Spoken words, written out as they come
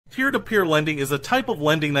Peer-to-peer lending is a type of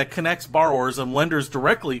lending that connects borrowers and lenders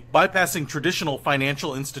directly, bypassing traditional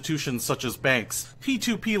financial institutions such as banks.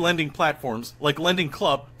 P2P lending platforms like Lending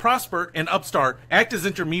Club, Prosper, and Upstart act as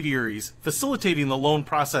intermediaries, facilitating the loan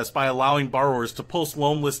process by allowing borrowers to post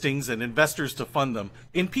loan listings and investors to fund them.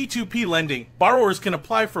 In P2P lending, borrowers can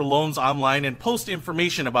apply for loans online and post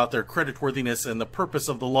information about their creditworthiness and the purpose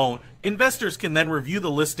of the loan. Investors can then review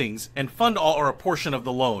the listings and fund all or a portion of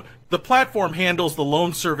the loan. The platform handles the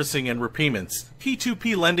loan servicing and repayments.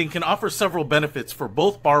 P2P lending can offer several benefits for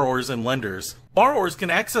both borrowers and lenders. Borrowers can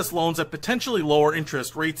access loans at potentially lower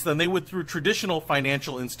interest rates than they would through traditional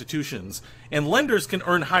financial institutions, and lenders can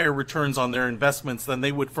earn higher returns on their investments than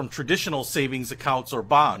they would from traditional savings accounts or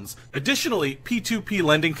bonds. Additionally, P2P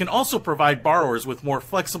lending can also provide borrowers with more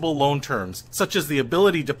flexible loan terms, such as the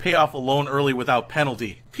ability to pay off a loan early without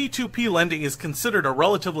penalty. P2P lending is considered a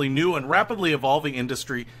relatively new and rapidly evolving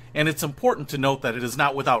industry, and it's important to note that it is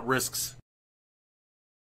not without risks.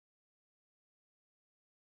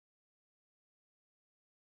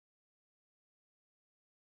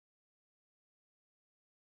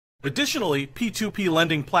 Additionally, P2P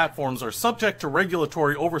lending platforms are subject to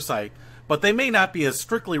regulatory oversight, but they may not be as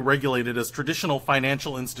strictly regulated as traditional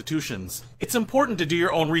financial institutions. It's important to do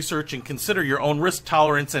your own research and consider your own risk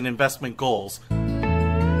tolerance and investment goals.